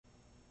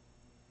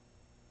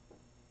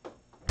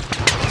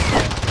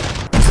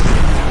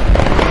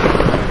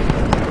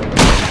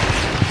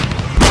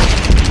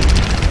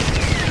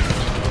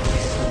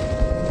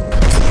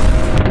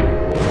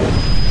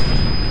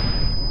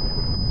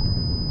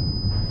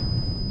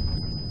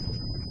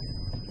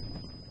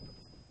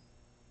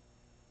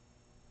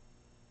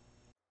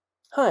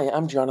Hi,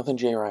 I'm Jonathan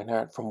J.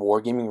 Reinhardt from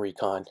Wargaming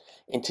Recon,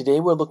 and today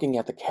we're looking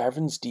at the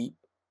Caverns Deep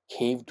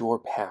Cave Door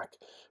Pack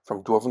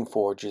from Dwarven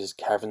Forge's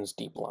Caverns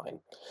Deep line.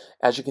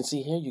 As you can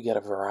see here, you get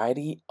a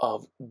variety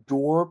of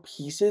door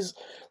pieces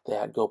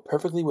that go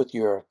perfectly with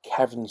your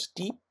Caverns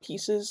Deep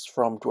pieces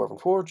from Dwarven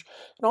Forge,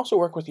 and also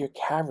work with your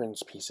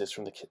Caverns pieces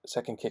from the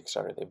second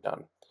Kickstarter they've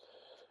done.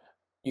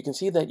 You can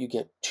see that you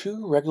get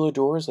two regular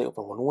doors, they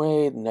open one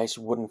way, nice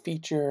wooden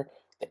feature,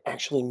 they're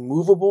actually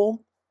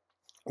movable,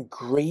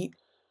 great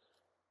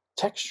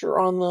texture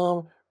on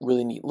them,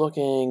 really neat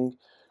looking,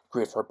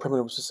 great for a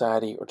primitive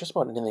society or just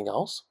about anything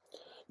else.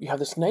 You have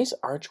this nice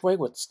archway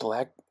with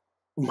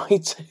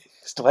stalagmites,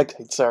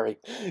 stalactites, sorry,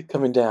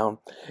 coming down,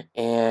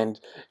 and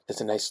there's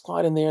a nice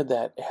slot in there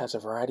that has a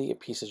variety of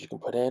pieces you can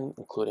put in,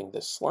 including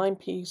this slime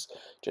piece,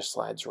 just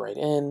slides right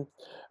in,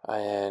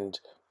 and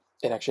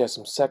it actually has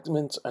some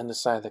segments on the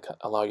side that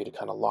allow you to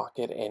kind of lock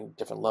it in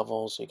different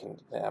levels. So you can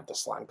have the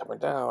slime coming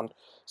down,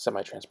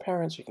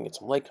 semi-transparent, so you can get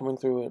some light coming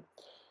through it.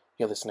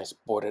 You have this nice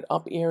boarded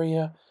up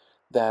area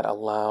that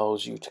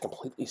allows you to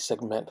completely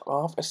segment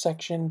off a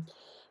section.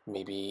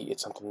 Maybe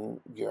it's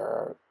something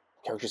your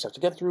characters have to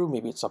get through.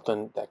 Maybe it's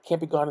something that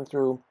can't be gotten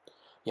through.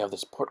 You have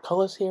this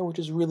portcullis here, which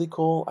is really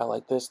cool. I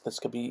like this. This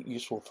could be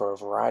useful for a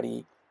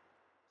variety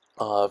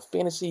of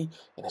fantasy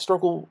and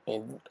historical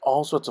and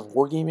all sorts of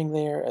wargaming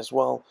there as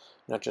well,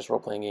 not just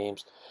role-playing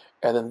games.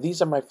 And then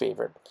these are my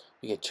favorite.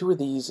 You get two of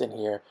these in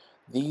here.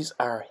 These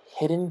are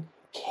hidden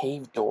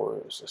cave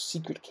doors,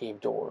 secret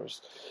cave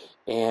doors.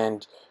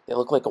 And they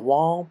look like a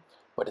wall,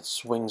 but it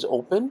swings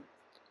open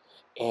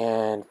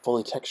and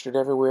fully textured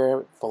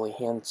everywhere, fully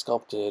hand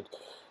sculpted,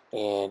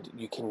 and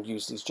you can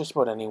use these just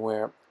about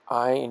anywhere.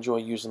 I enjoy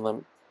using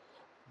them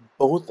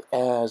both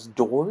as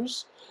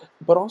doors,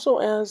 but also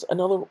as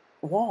another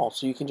wall.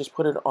 So you can just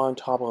put it on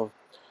top of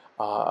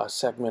a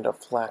segment of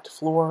flat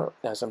floor,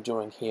 as I'm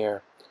doing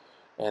here,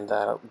 and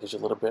that gives you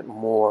a little bit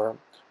more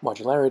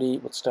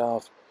modularity with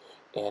stuff.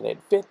 And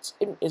it fits.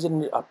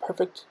 Isn't it a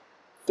perfect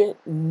fit?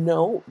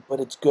 No,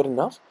 but it's good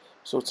enough.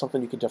 So it's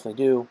something you can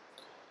definitely do.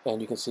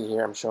 And you can see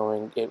here I'm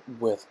showing it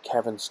with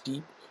Caverns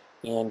Deep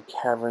and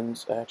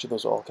Caverns. Actually,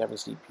 those are all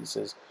Caverns Deep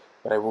pieces,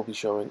 but I will be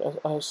showing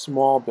a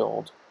small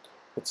build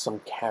with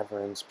some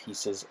Caverns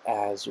pieces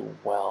as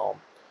well.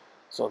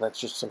 So that's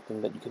just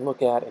something that you can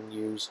look at and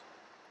use.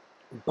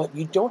 But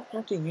you don't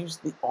have to use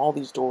all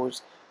these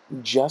doors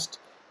just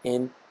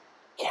in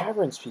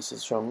Caverns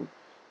pieces from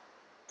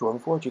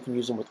Dwarven Forge. You can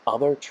use them with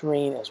other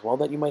terrain as well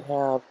that you might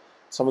have.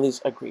 Some of these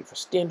are great for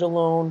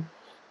standalone,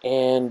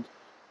 and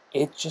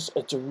it's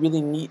a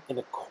really neat and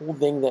a cool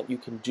thing that you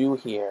can do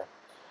here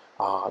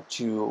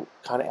to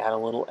kind of add a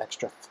little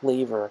extra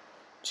flavor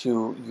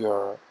to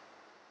your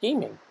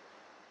gaming.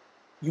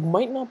 You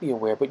might not be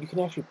aware, but you can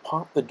actually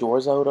pop the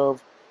doors out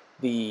of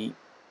the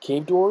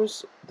cave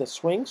doors that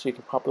swing, so you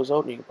can pop those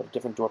out and you can put a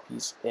different door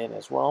piece in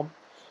as well.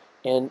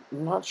 And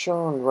not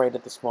shown right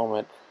at this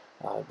moment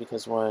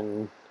because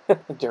when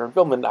Darren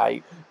filmed it,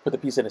 I put the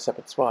piece in a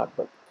separate spot,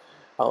 but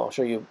I'll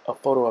show you a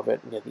photo of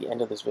it near the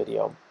end of this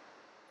video.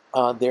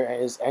 There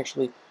is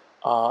actually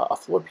a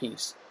floor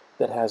piece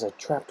that has a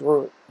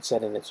trapdoor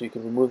set in it, so you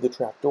can remove the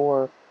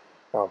trapdoor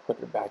or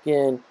put it back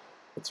in.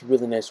 It's a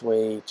really nice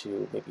way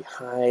to maybe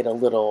hide a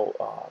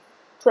little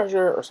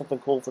treasure or something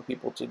cool for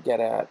people to get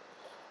at.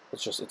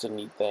 It's a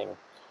neat thing.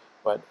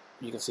 But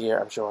you can see here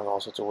I'm showing all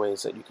sorts of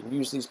ways that you can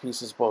use these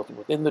pieces both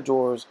within the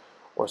doors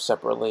or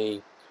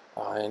separately.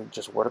 And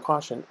just word of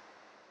caution,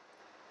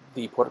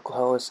 the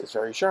portcullis is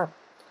very sharp.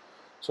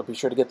 So be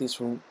sure to get these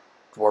from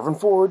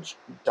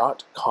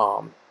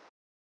dwarvenforge.com.